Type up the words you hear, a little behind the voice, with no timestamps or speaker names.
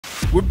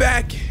We're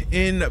back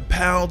in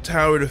Pal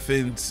Tower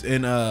Defense,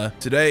 and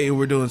today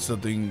we're doing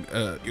something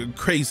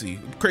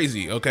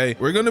crazy, okay?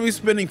 We're gonna be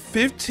spending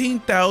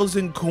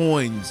 15,000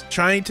 coins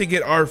trying to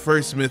get our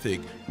first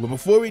mythic. But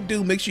before we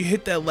do, make sure you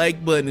hit that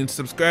like button and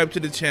subscribe to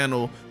the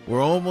channel. We're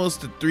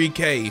almost to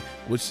 3K,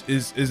 which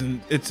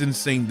it's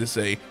insane to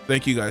say.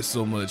 Thank you guys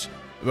so much.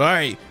 All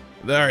right,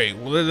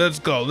 well, let's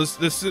go.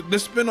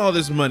 Let's spend all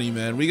this money,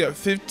 man. We got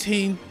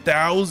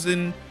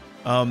 15,000.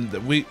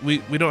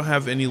 We don't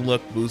have any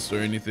luck boost or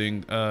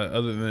anything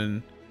other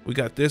than we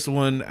got this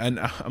one, and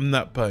I'm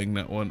not buying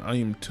that one. I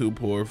am too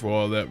poor for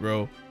all that,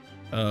 bro.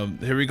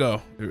 Here we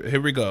go.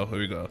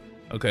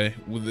 Okay,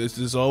 well, this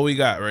is all we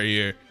got right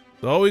here.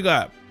 That's all we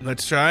got.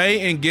 Let's try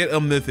and get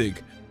a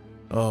mythic.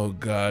 Oh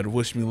God,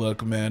 wish me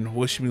luck, man.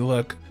 Wish me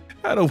luck.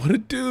 I don't want to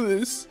do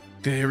this.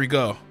 Okay, here we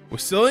go. We're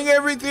selling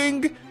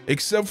everything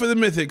except for the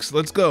mythics.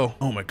 Let's go.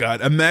 Oh my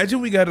God, imagine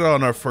we got it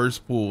on our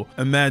first pool.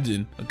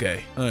 Imagine.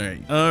 Okay, all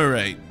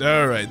right.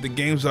 The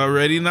game's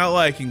already not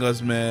liking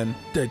us, man.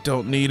 I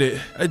don't need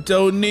it. I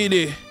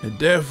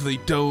definitely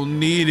don't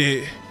need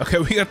it. Okay,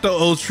 we got the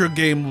ultra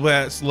game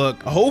last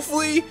luck.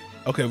 Hopefully.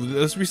 Okay,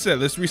 let's reset.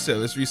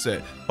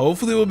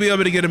 Hopefully we'll be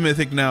able to get a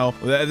mythic now.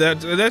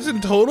 That's in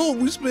total.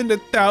 We spend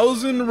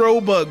 1,000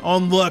 Robux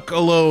on luck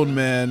alone,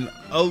 man.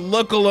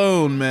 Luck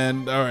alone,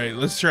 man. All right,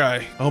 let's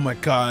try. Oh my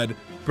God,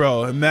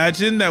 bro,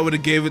 imagine that would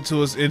have gave it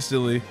to us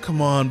instantly.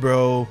 Come on,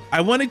 bro.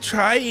 I want to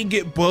try and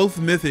get both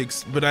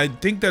mythics, but I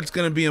think that's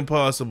gonna be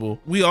impossible.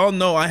 We all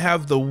know I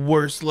have the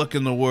worst luck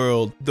in the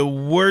world.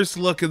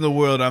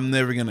 I'm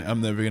never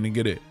gonna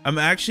get it. I'm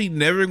actually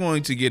never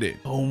going to get it.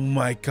 Oh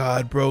my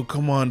God, bro,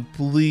 come on,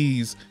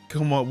 please.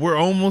 Come on, we're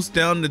almost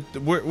down to,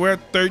 we're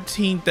at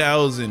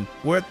 13,000.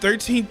 We're at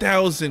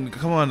 13,000.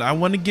 Come on, I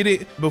want to get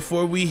it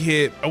before we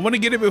hit,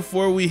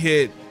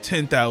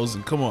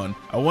 10,000. Come on,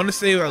 I want to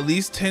save at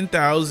least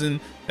 10,000.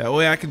 That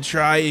way I can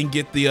try and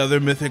get the other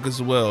mythic as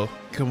well.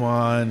 Come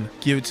on,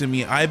 give it to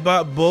me. I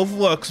bought both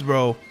lucks,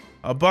 bro.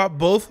 I bought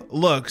both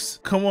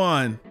lucks. Come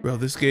on, bro.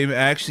 This game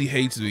actually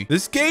hates me.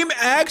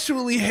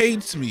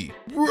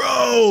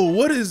 Bro,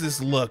 what is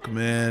this luck,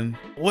 man?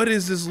 What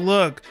is this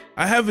luck?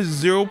 I have a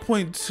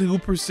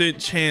 0.2%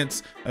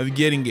 chance of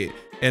getting it,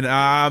 and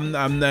I'm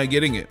not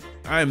getting it.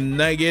 I'm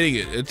not getting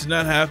it. It's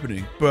not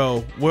happening,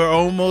 bro. We're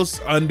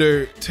almost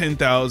under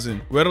 10,000.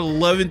 We're at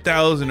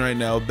 11,000 right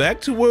now. Back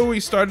to where we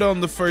started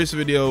on the first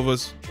video of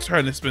us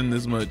trying to spend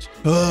this much.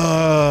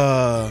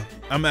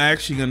 I'm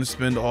actually gonna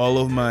spend all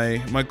of my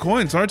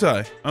coins, aren't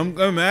I?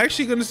 I'm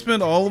actually gonna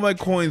spend all of my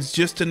coins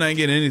just to not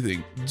get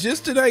anything.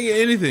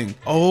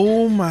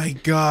 Oh my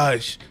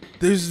gosh.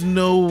 There's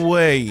no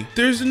way.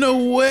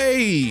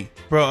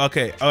 Bro,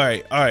 okay, all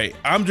right.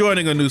 I'm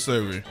joining a new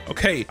server.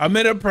 Okay, I'm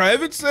in a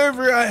private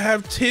server. I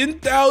have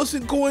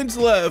 10,000 coins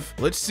left.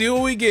 Let's see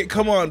what we get.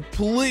 Come on,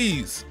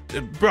 please.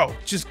 Bro,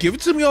 just give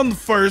it to me on the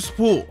first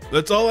pool.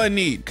 That's all I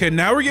need. Okay,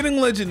 now we're getting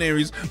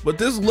legendaries, but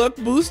this luck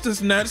boost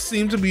does not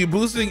seem to be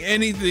boosting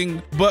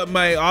anything but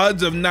my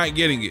odds of not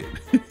getting it.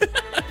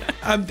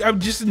 I'm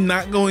just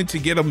not going to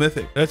get a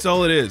mythic. That's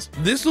all it is.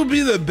 This will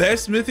be the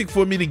best mythic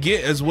for me to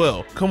get as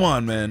well. Come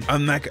on, man.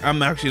 I'm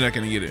actually not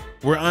gonna get it.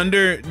 We're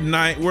under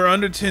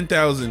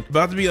 10,000,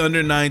 about to be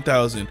under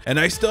 9,000, and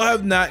I still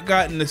have not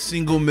gotten a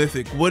single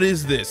mythic. What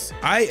is this?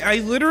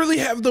 I literally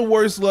have the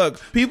worst luck.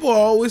 People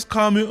always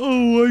comment,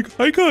 oh,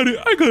 I got it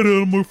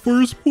on my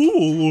first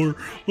pool,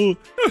 or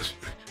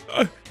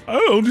I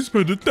only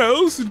spent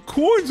 1,000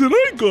 coins and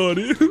I got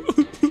it.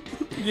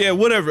 Yeah,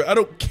 whatever. I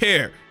don't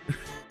care.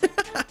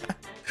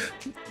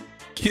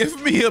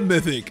 Give me a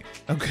mythic,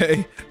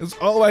 okay? That's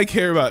all I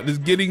care about, is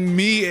getting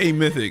me a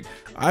mythic.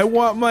 I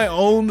want my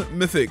own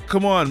mythic.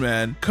 Come on,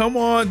 man. Come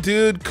on,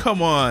 dude.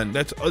 Come on.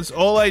 That's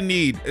all I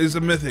need is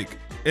a mythic.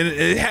 And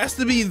it has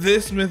to be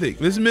this mythic.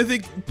 This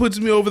mythic puts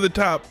me over the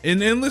top.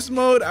 In endless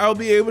mode, I'll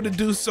be able to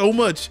do so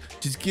much.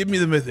 Just give me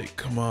the mythic.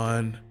 Come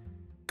on.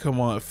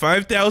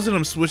 5,000,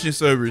 I'm switching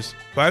servers.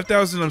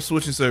 5,000, I'm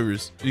switching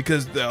servers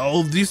because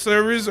all these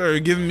servers are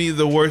giving me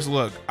the worst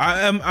luck.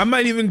 I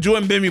might even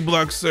join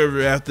MLISRANDOM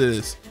server after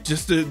this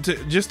just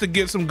to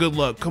get some good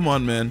luck. Come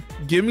on, man,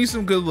 give me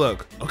some good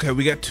luck. Okay,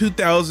 we got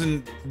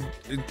 2,000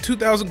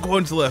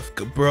 coins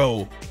left,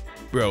 bro.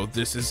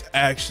 This is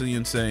actually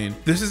insane.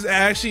 This is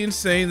actually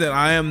insane that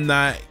I am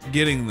not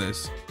getting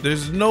this.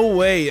 There's no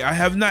way. I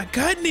have not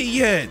gotten it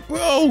yet,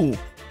 bro.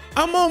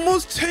 I'm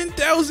almost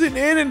 10,000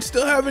 in and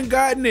still haven't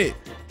gotten it.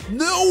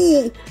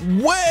 No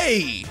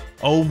way.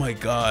 Oh my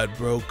God,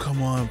 bro.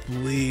 Come on,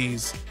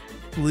 please.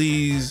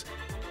 Please,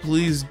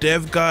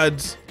 dev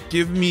gods,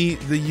 give me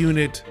the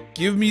unit.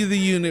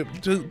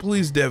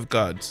 Please, dev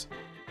gods.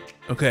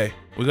 Okay,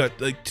 we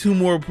got like 2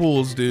 more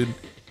pools, dude.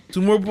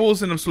 2 more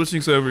pools and I'm switching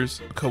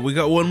servers. Okay, we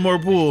got 1 more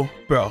pool.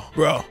 Bro,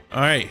 all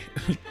right.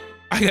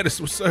 I gotta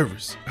switch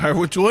servers. All right,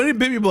 we're joining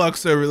MLISRANDOM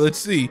server. Let's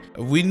see.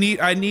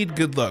 I need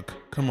good luck.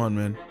 Come on,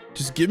 man.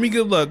 Just give me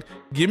good luck.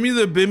 Give me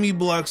the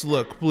MLISRANDOM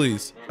luck,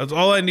 please. That's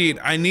all I need.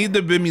 I need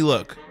the MLISRANDOM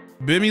luck.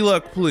 MLISRANDOM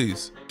luck,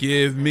 please.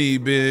 Give me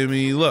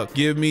MLISRANDOM luck.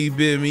 Give me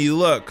MLISRANDOM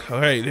luck. All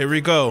right, here we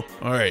go.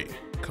 All right,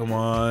 come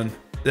on.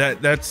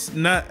 That's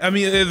not, I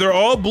mean, they're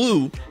all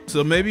blue,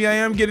 so maybe I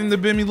am getting the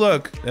Bimmy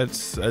luck.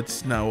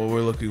 That's not what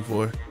we're looking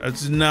for.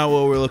 That's not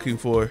what we're looking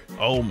for.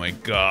 Oh my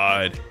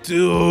God.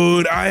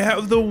 Dude, I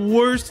have the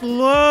worst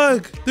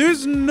luck.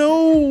 There's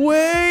no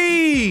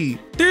way.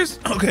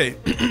 Okay.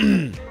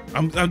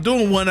 I'm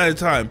doing one at a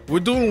time. We're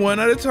doing one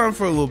at a time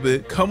for a little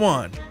bit. Come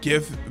on,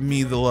 give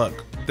me the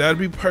luck. That'd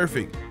be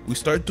perfect. We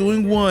start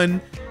doing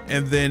one,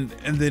 and then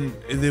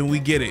we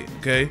get it.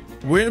 Okay,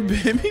 we're in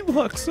Bimmy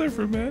Block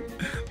Surfer, man.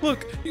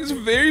 Look, he's a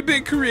very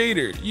big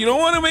creator. You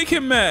don't want to make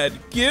him mad.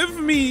 Give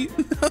me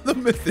the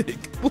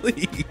mythic,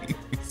 please.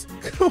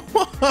 Come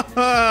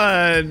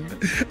on,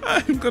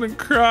 I'm gonna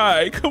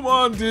cry. Come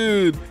on,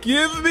 dude.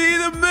 Give me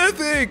the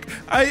mythic.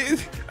 I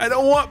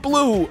don't want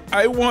blue.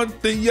 I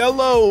want the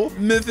yellow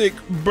mythic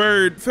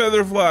bird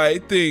featherfly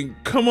thing.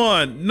 Come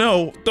on.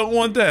 No, don't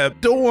want that.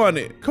 Don't want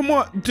it. Come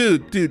on,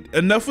 dude.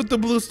 Enough with the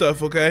blue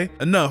stuff, okay?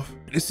 Enough.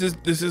 This is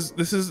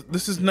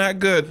not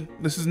good.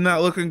 This is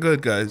not looking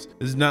good, guys.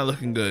 This is not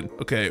looking good.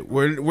 Okay,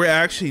 we're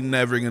actually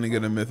never gonna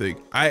get a mythic.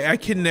 I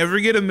can never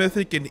get a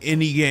mythic in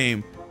any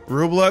game.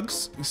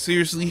 Roblox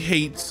seriously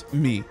hates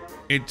me.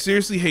 It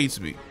seriously hates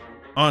me,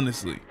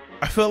 honestly.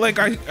 I felt like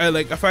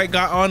like if I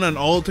got on an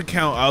alt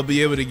account, I'll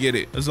be able to get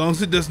it as long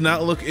as it does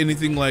not look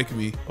anything like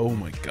me. Oh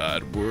my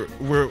God,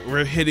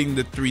 we're hitting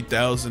the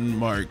 3,000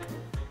 mark.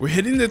 We're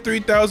hitting the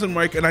 3,000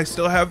 mark, and I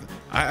still have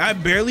I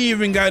barely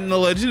even gotten a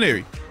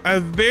legendary.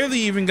 I've barely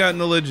even gotten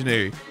a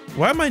legendary.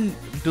 Why am I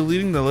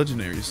deleting the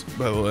legendaries,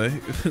 by the way?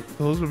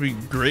 Those would be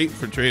great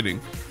for trading.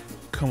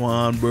 Come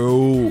on,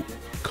 bro.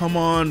 Come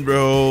on,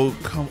 bro.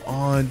 Come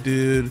on,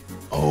 dude.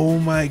 Oh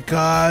my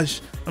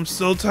gosh. I'm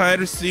so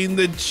tired of seeing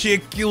the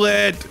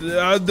chiclet.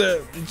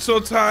 I'm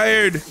so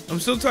tired. I'm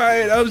so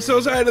tired. I'm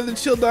so tired of the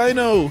chill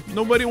dino.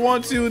 Nobody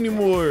wants you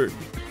anymore.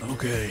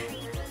 Okay.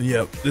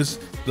 Yep. The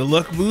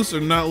luck boosts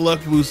are not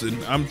luck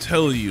boosting. I'm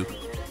telling you.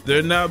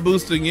 They're not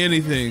boosting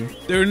anything.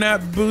 They're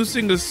not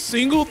boosting a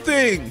single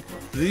thing.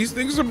 These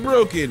things are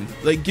broken.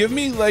 Like, give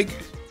me like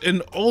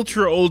an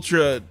ultra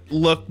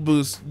luck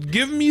boost.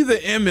 Give me the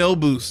ML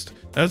boost.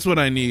 That's what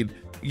I need.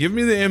 Give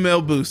me the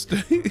ML boost.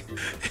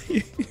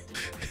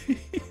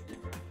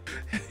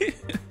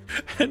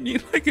 I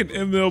need like an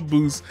ML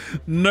boost.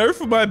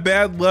 Nerf my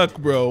bad luck,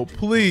 bro.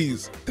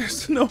 Please.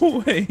 There's no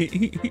way.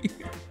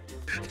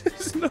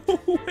 There's no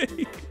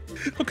way.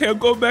 Okay, I'm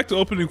going back to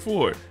opening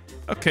 4.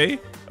 Okay.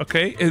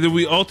 And then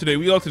we alternate.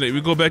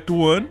 We go back to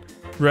 1.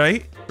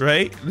 Right?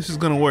 This is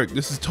gonna work.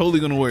 This is totally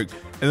gonna work.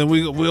 And then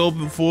we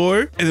open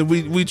 4, and then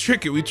we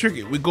trick it. We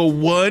go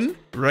 1,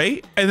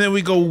 right? And then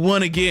we go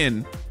 1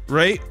 again,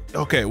 right?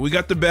 Okay, we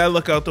got the bad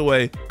luck out the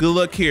way. Good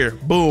luck here.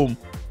 Boom.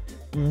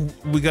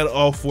 We got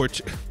all 4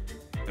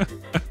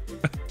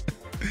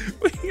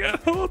 we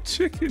got all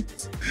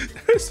chickens.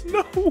 There's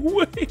no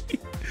way.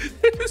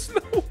 There's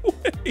no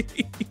way.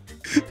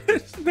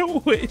 There's no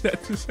way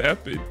that just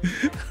happened.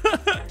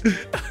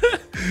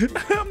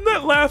 I'm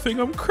not laughing,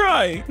 I'm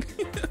crying.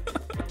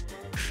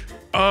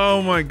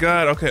 Oh my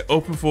God. Okay,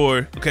 open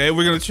 4. Okay,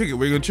 we're gonna trick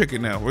it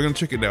now.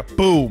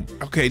 Boom.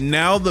 Okay,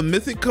 now the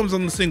mythic comes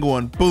on the single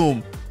one.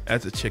 Boom.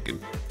 That's a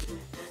chicken.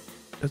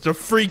 That's a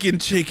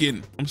freaking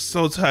chicken. I'm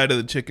so tired of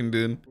the chicken,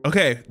 dude.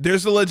 Okay,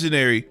 there's a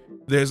legendary.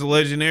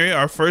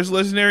 Our first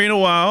legendary in a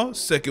while.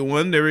 Second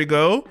one, there we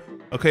go.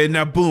 Okay,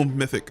 now boom,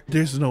 mythic.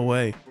 There's no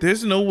way.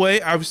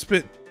 I've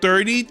spent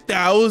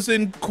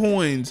 30,000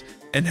 coins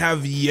and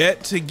have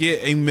yet to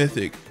get a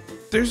mythic.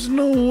 There's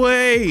no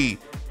way.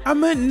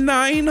 I'm at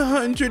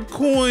 900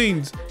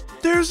 coins.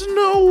 There's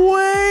no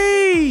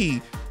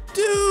way.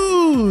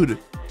 Dude,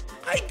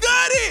 I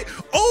got it.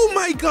 Oh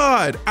my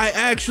God, I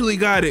actually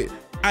got it.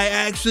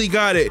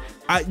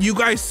 You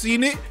guys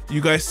seen it?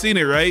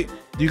 Right?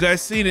 You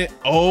guys seen it?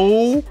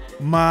 Oh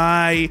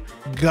my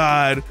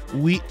God,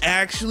 we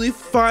actually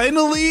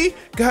finally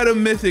got a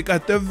mythic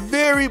at the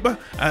very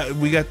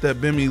we got that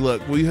Bimmy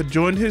luck. We had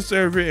joined his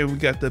server and we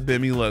got the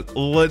Bimmy luck.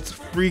 Let's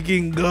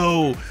freaking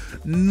go.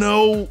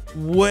 No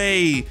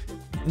way.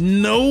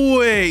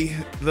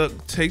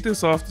 Look, take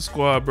this off the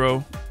squad,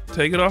 bro.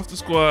 Take it off the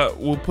squad.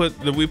 We put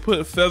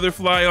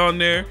Featherfly on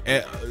there.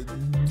 And,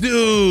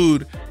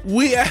 dude,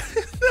 no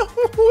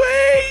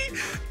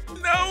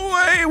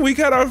way we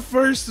got our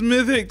first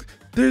mythic.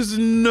 There's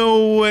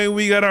no way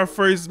we got our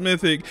first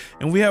mythic,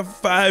 and we have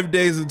 5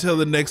 days until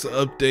the next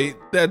update.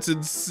 That's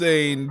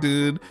insane,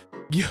 dude.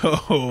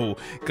 Yo,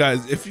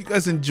 guys, if you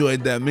guys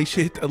enjoyed that, make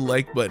sure you hit that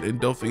like button and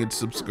don't forget to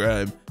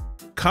subscribe.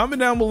 Comment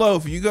down below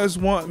if you guys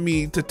want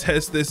me to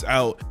test this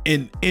out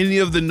in any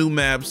of the new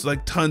maps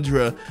like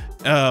Tundra.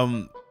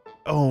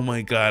 Oh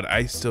my God,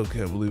 I still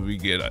can't believe we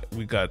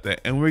got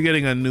that, and we're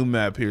getting a new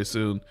map here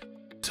soon.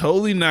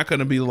 Totally not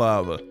gonna be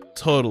lava,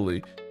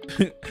 totally.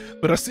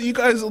 But I'll see you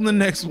guys on the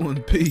next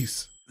one.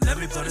 Peace. Let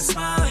me put a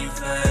smile on your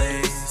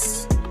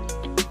face.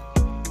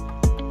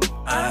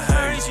 I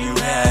heard you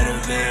had a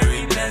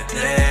very bad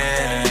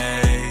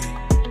day.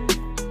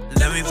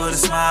 Let me put a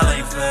smile on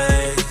your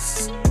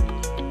face.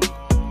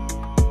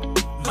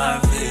 My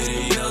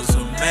videos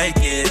will make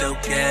it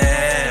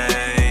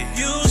okay.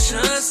 You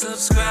should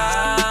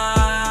subscribe.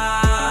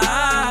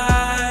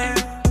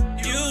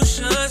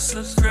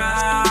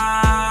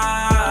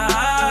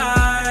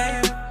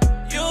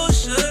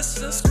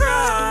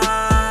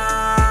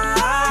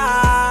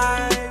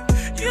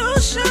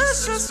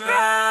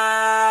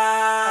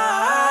 smile.